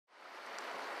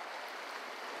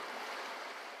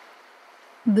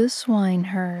The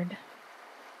Swineherd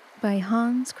by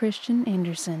Hans Christian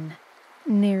Andersen.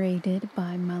 Narrated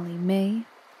by Molly Mae,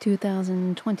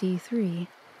 2023.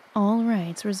 All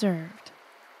rights reserved.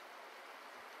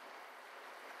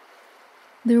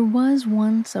 There was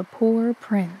once a poor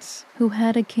prince who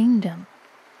had a kingdom.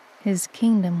 His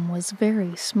kingdom was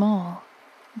very small,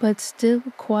 but still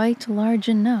quite large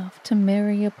enough to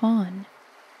marry upon,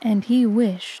 and he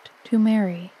wished to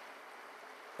marry.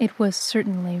 It was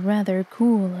certainly rather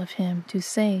cool of him to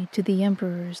say to the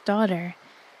emperor's daughter,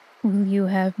 "Will you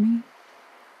have me?"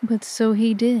 But so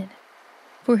he did,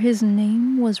 for his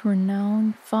name was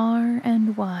renowned far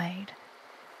and wide,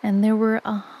 and there were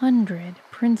 100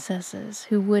 princesses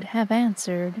who would have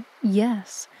answered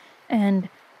yes, and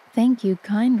thank you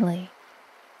kindly.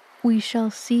 We shall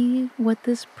see what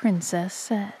this princess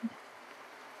said.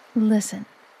 Listen.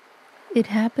 It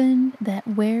happened that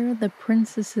where the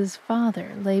princess's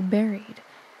father lay buried,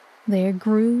 there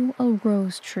grew a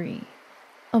rose tree,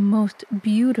 a most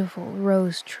beautiful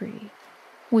rose tree,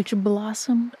 which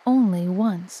blossomed only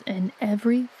once in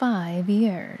every 5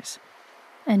 years,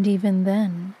 and even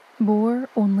then bore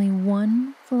only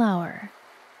one flower,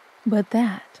 but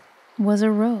that was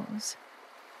a rose.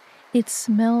 It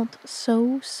smelt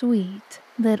so sweet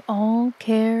that all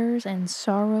cares and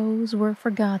sorrows were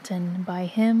forgotten by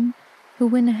him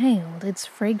who inhaled its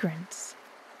fragrance.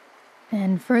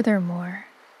 And furthermore,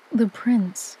 the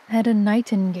prince had a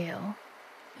nightingale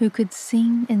who could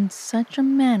sing in such a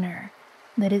manner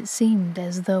that it seemed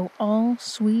as though all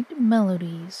sweet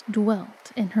melodies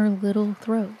dwelt in her little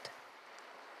throat.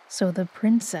 So the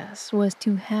princess was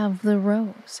to have the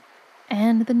rose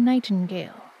and the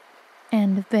nightingale,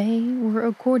 and they were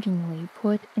accordingly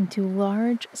put into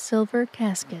large silver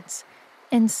caskets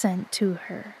and sent to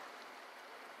her.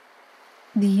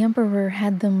 The emperor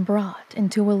had them brought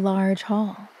into a large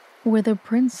hall, where the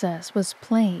princess was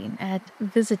playing at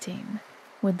visiting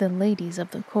with the ladies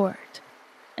of the court,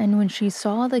 and when she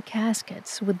saw the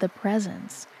caskets with the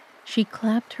presents, she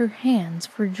clapped her hands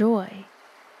for joy.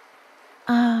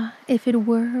 "Ah, if it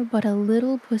were but a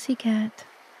little pussy-cat,"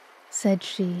 said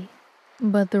she,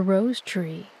 but the rose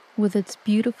tree with its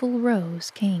beautiful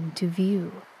rose came to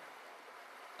view.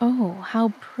 "Oh,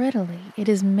 how prettily it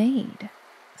is made,"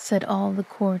 said all the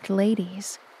court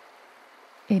ladies.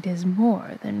 "It is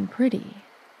more than pretty,"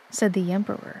 said the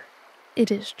emperor.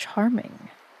 "It is charming."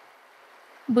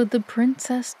 But the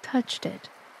princess touched it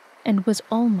and was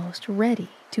almost ready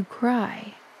to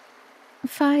cry.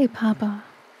 "Fie, papa,"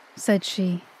 said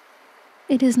she.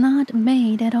 "It is not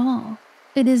made at all.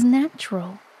 It is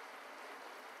natural."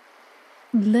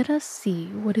 "Let us see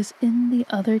what is in the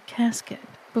other casket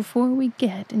before we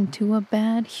get into a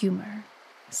bad humor,"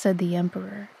 said the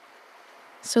emperor.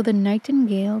 So the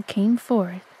nightingale came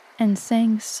forth and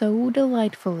sang so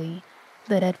delightfully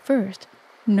that at first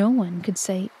no one could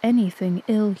say anything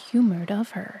ill-humored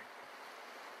of her.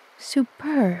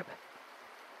 "Superbe!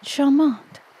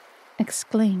 Charmant!"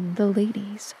 exclaimed the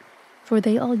ladies, for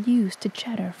they all used to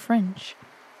chatter French,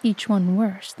 each one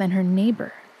worse than her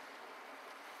neighbor.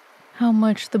 "How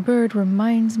much the bird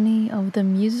reminds me of the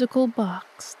musical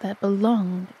box that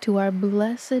belonged to our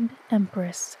blessed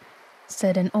empress,"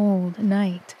 said an old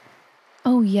knight.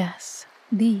 "Oh yes,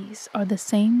 these are the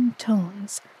same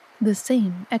tones, the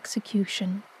same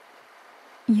execution."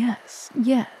 "Yes,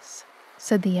 yes,"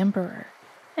 said the emperor,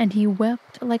 and he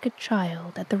wept like a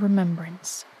child at the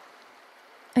remembrance.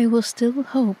 "I will still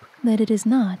hope that it is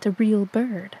not a real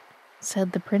bird,"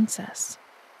 said the princess.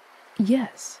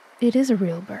 "Yes, it is a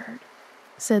real bird,"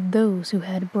 said those who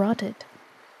had brought it.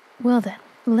 "Well then,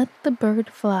 let the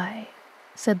bird fly,"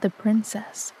 said the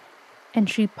princess, and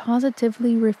she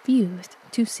positively refused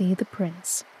to see the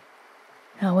prince.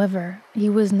 However, he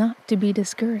was not to be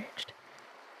discouraged.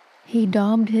 He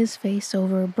daubed his face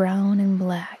over brown and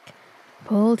black,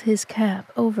 pulled his cap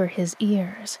over his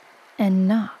ears, and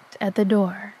knocked at the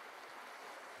door.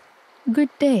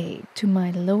 "Good day to my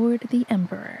lord the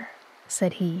emperor,"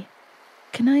 said he.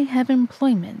 "Can I have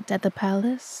employment at the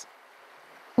palace?"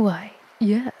 "Why,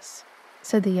 yes,"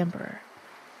 said the emperor.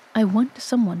 "I want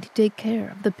someone to take care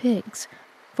of the pigs,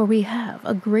 for we have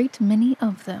a great many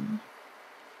of them."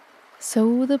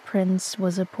 So the prince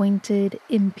was appointed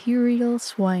imperial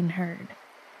swineherd.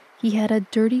 He had a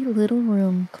dirty little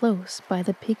room close by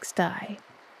the pigsty,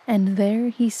 and there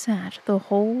he sat the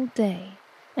whole day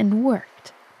and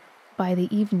worked. By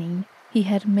the evening he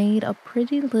had made a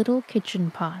pretty little kitchen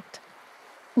pot.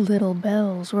 Little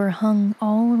bells were hung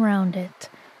all round it,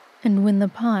 and when the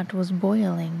pot was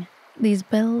boiling, these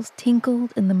bells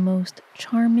tinkled in the most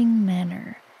charming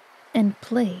manner, and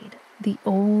played the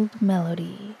old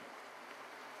melody.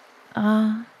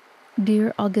 "Ah,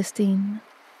 Dear Augustine,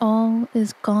 all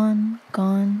is gone,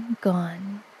 gone,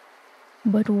 gone.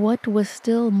 But what was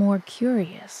still more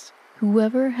curious,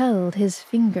 whoever held his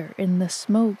finger in the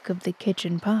smoke of the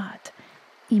kitchen pot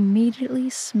immediately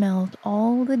smelled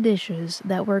all the dishes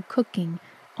that were cooking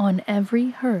on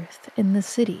every hearth in the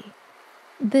city.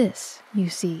 This, you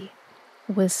see,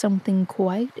 was something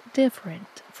quite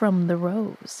different from the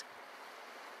rose.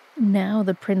 Now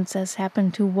the princess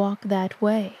happened to walk that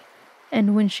way,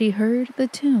 and when she heard the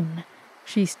tune,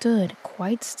 she stood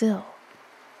quite still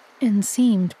and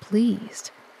seemed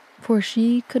pleased, for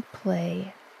she could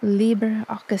play Liber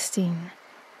Augustine.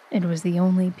 It was the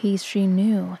only piece she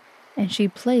knew, and she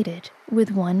played it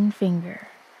with one finger.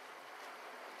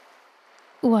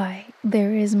 "Why,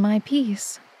 there is my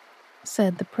piece,"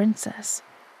 said the princess.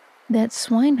 "That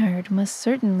swineherd must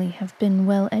certainly have been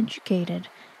well educated.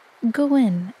 Go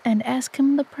in and ask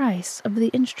him the price of the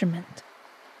instrument."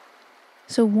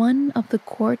 So one of the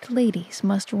court ladies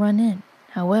must run in.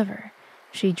 However,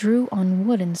 she drew on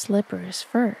wooden slippers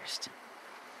first.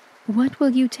 "What will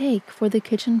you take for the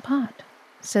kitchen pot?"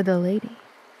 said the lady.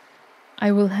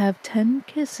 "I will have 10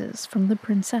 kisses from the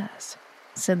princess,"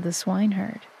 said the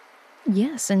swineherd.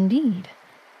 "Yes, indeed,"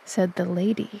 said the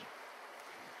lady.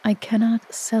 "I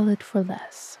cannot sell it for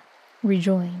less,"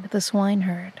 rejoined the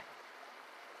swineherd.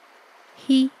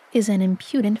 "He is an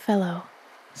impudent fellow,"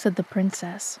 said the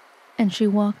princess, and she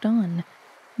walked on.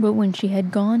 But when she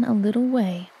had gone a little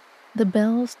way, the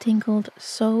bells tinkled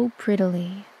so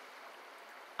prettily.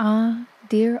 "Ah,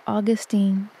 dear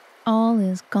Augustine, all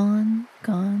is gone,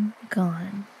 gone,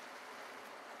 gone."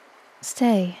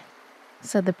 "Stay,"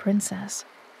 said the princess.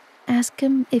 "Ask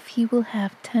him if he will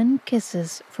have 10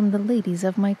 kisses from the ladies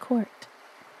of my court."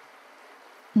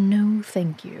 "No,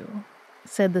 thank you,"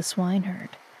 said the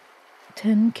swineherd.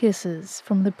 10 kisses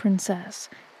from the princess,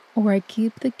 or I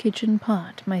keep the kitchen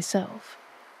pot myself."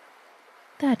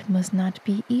 "That must not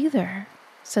be either,"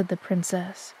 said the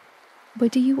princess.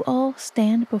 "But do you all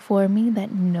stand before me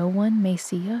that no one may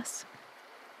see us?"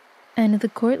 And the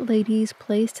court ladies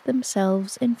placed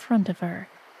themselves in front of her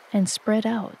and spread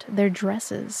out their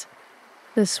dresses.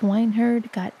 The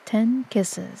swineherd got 10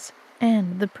 kisses,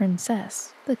 and the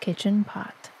princess the kitchen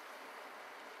pot.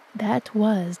 That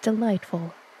was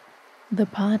delightful. The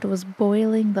pot was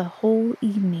boiling the whole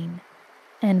evening,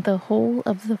 and the whole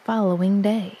of the following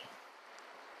day.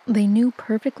 They knew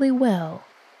perfectly well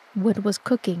what was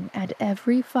cooking at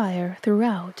every fire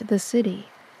throughout the city.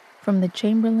 From the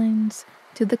chamberlains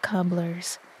to the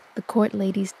cobblers, the court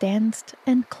ladies danced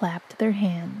and clapped their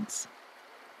hands.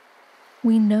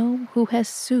 "We know who has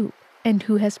soup and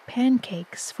who has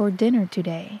pancakes for dinner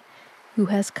today, who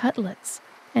has cutlets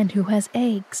and who has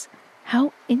eggs.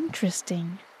 How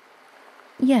interesting!"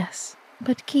 "Yes,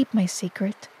 but keep my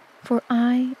secret, for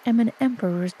I am an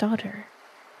emperor's daughter."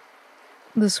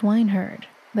 The swineherd,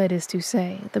 that is to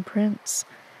say, the prince,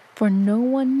 for no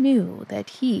one knew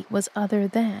that he was other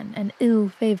than an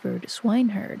ill-favored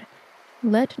swineherd,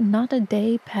 let not a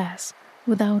day pass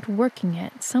without working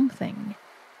at something.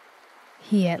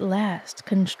 He at last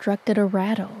constructed a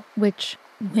rattle which,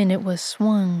 when it was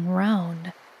swung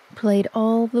round, played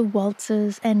all the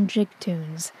waltzes and jig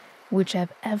tunes which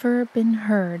have ever been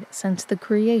heard since the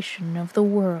creation of the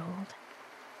world.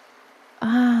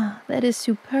 "Ah, that is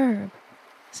superb,"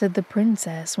 said the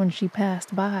princess when she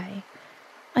passed by.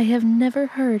 "I have never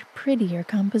heard prettier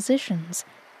compositions.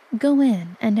 Go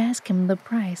in and ask him the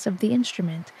price of the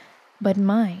instrument, but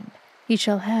mind, he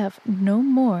shall have no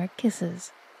more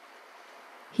kisses."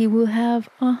 "He will have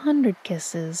 100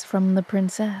 kisses from the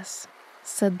princess,"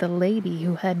 said the lady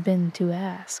who had been to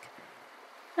ask.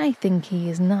 "I think he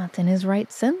is not in his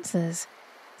right senses,"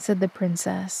 said the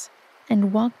princess,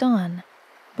 and walked on,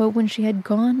 but when she had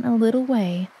gone a little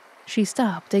way, she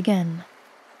stopped again.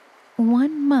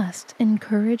 "One must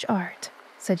encourage art,"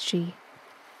 said she.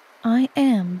 "I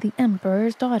am the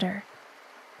emperor's daughter.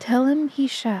 Tell him he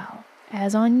shall,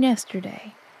 as on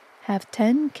yesterday, have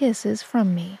 10 kisses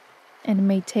from me, and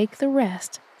may take the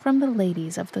rest from the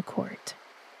ladies of the court."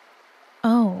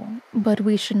 "Oh, but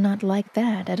we should not like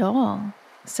that at all,"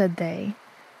 said they.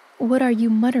 "What are you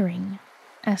muttering?"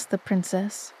 asked the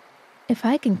princess. "If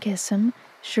I can kiss him,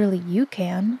 surely you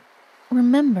can.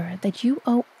 Remember that you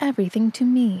owe everything to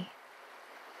me."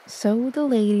 So the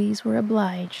ladies were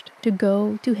obliged to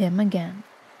go to him again.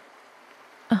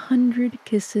 100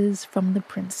 kisses from the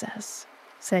princess,"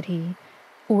 said he,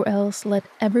 "or else let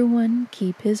everyone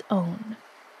keep his own."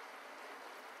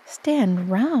 "Stand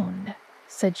round,"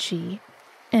 said she,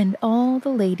 and all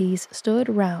the ladies stood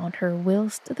round her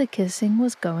whilst the kissing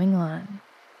was going on.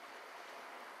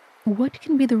 "What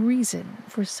can be the reason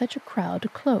for such a crowd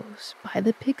close by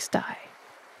the pigsty?"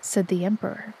 said the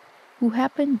emperor, who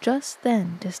happened just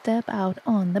then to step out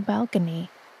on the balcony.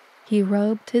 He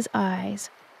rubbed his eyes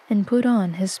and put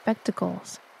on his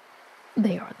spectacles.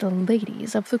 "They are the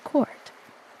ladies of the court.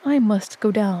 I must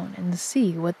go down and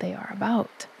see what they are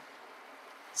about."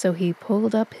 So he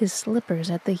pulled up his slippers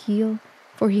at the heel,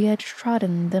 for he had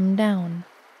trodden them down.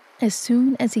 As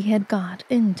soon as he had got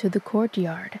into the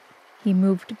courtyard, he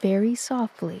moved very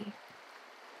softly,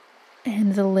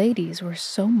 and the ladies were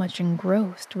so much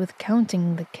engrossed with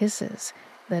counting the kisses,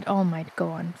 that all might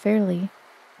go on fairly,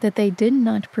 that they did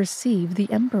not perceive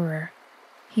the emperor.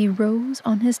 He rose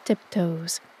on his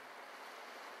tiptoes.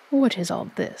 "What is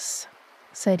all this?"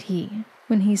 said he,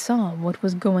 when he saw what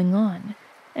was going on,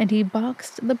 and he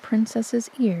boxed the princess's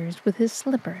ears with his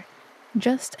slipper,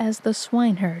 just as the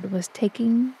swineherd was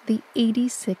taking the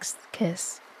 86th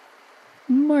kiss.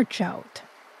 "March out,"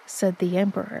 said the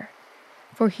emperor,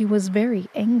 for he was very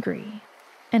angry,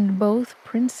 and both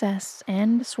princess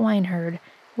and swineherd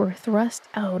were thrust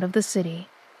out of the city.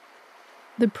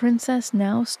 The princess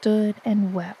now stood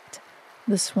and wept,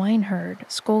 the swineherd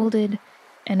scolded,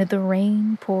 and the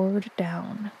rain poured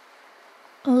down.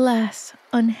 "Alas,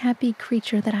 unhappy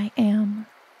creature that I am,"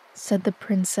 said the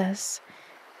princess,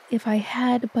 "if I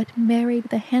had but married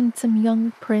the handsome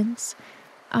young prince,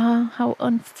 ah, how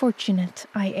unfortunate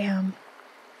I am."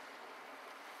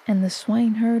 And the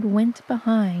swineherd went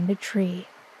behind a tree,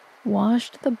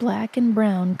 washed the black and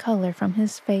brown color from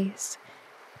his face,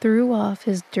 threw off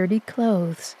his dirty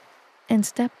clothes, and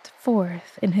stepped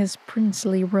forth in his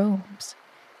princely robes.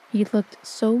 He looked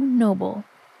so noble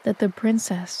that the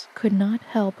princess could not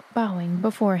help bowing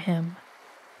before him.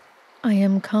 "I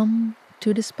am come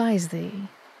to despise thee,"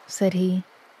 said he.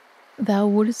 "Thou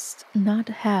wouldst not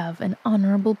have an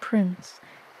honorable prince.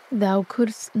 Thou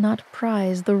couldst not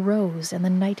prize the rose and the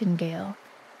nightingale,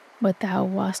 but thou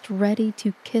wast ready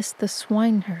to kiss the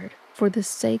swineherd for the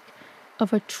sake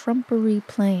of a trumpery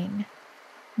plain.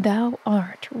 Thou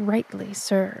art rightly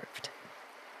served."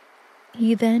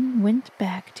 He then went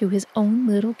back to his own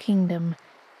little kingdom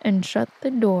and shut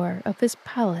the door of his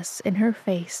palace in her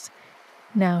face.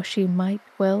 Now she might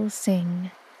well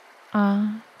sing,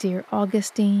 "Ah, dear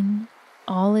Augustine,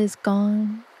 all is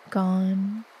gone,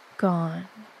 gone, gone."